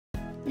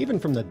Even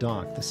from the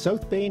dock, the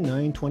South Bay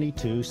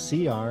 922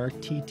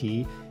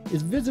 CR-TT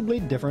is visibly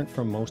different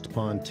from most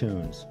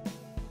pontoons,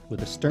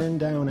 with a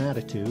stern-down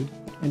attitude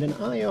and an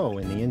I/O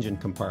in the engine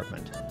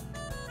compartment.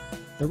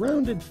 The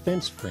rounded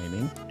fence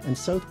framing and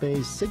South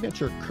Bay's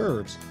signature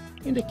curves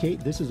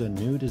indicate this is a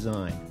new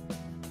design.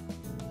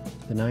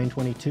 The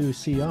 922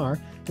 CR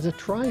has a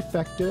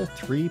trifecta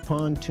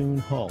 3-pontoon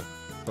hull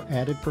for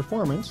added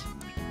performance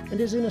and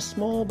is in a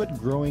small but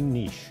growing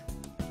niche: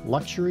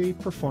 luxury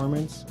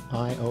performance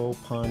I/O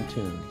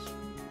pontoons.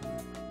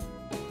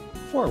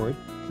 Forward,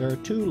 there are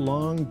 2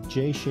 long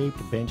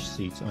J-shaped bench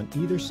seats on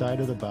either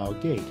side of the bow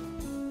gate,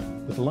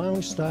 with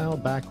lounge-style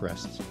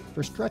backrests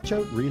for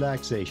stretch-out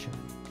relaxation.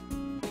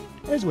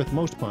 As with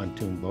most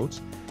pontoon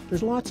boats,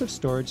 there's lots of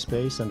storage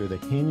space under the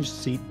hinged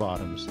seat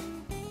bottoms.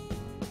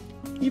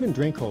 Even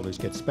drink holders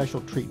get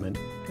special treatment,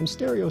 and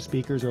stereo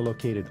speakers are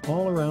located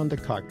all around the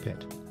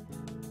cockpit.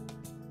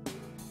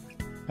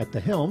 At the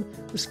helm,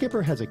 the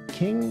skipper has a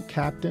king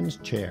captain's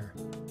chair,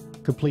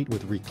 complete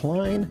with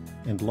recline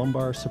and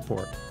lumbar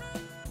support.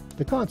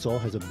 The console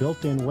has a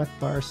built-in wet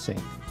bar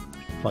sink,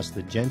 plus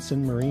the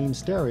Jensen Marine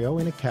stereo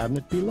in a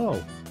cabinet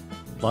below,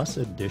 plus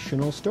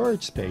additional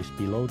storage space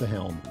below the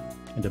helm,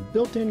 and a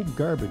built-in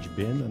garbage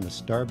bin on the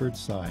starboard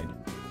side.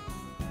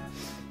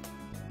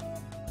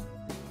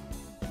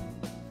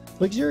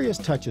 Luxurious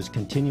touches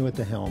continue at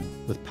the helm,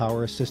 with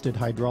power-assisted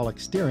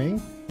hydraulic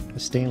steering, a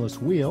stainless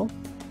wheel,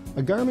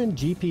 a Garmin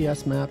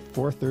GPS Map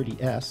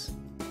 430S,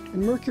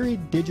 and Mercury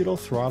digital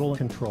throttle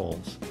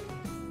controls.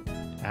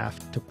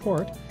 Aft to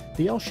port,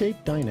 the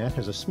L-shaped dinette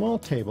has a small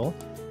table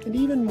and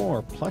even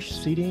more plush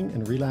seating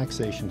and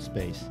relaxation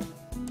space,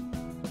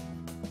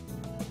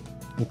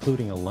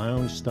 including a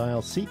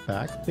lounge-style seat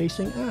back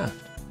facing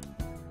aft.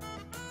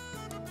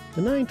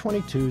 The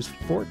 922's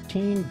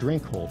 14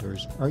 drink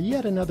holders are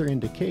yet another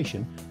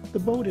indication the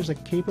boat is a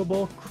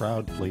capable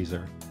crowd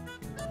pleaser.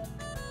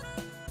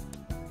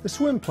 The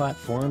swim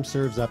platform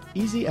serves up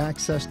easy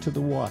access to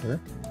the water,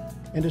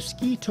 and a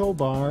ski tow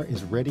bar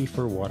is ready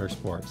for water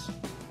sports.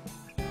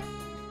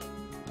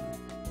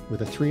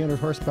 With a 300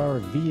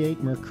 horsepower V8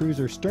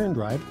 Mercruiser stern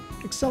drive,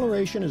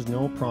 acceleration is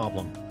no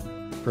problem,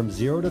 from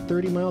 0 to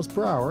 30 miles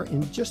per hour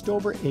in just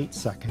over 8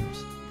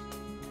 seconds.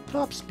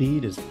 Top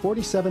speed is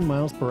 47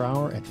 miles per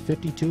hour at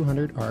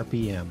 5,200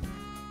 RPM.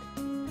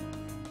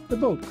 The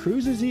boat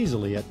cruises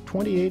easily at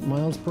 28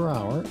 miles per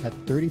hour at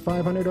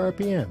 3,500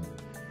 RPM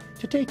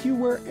to take you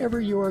wherever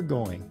you are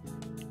going,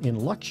 in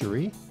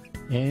luxury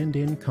and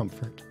in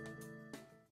comfort.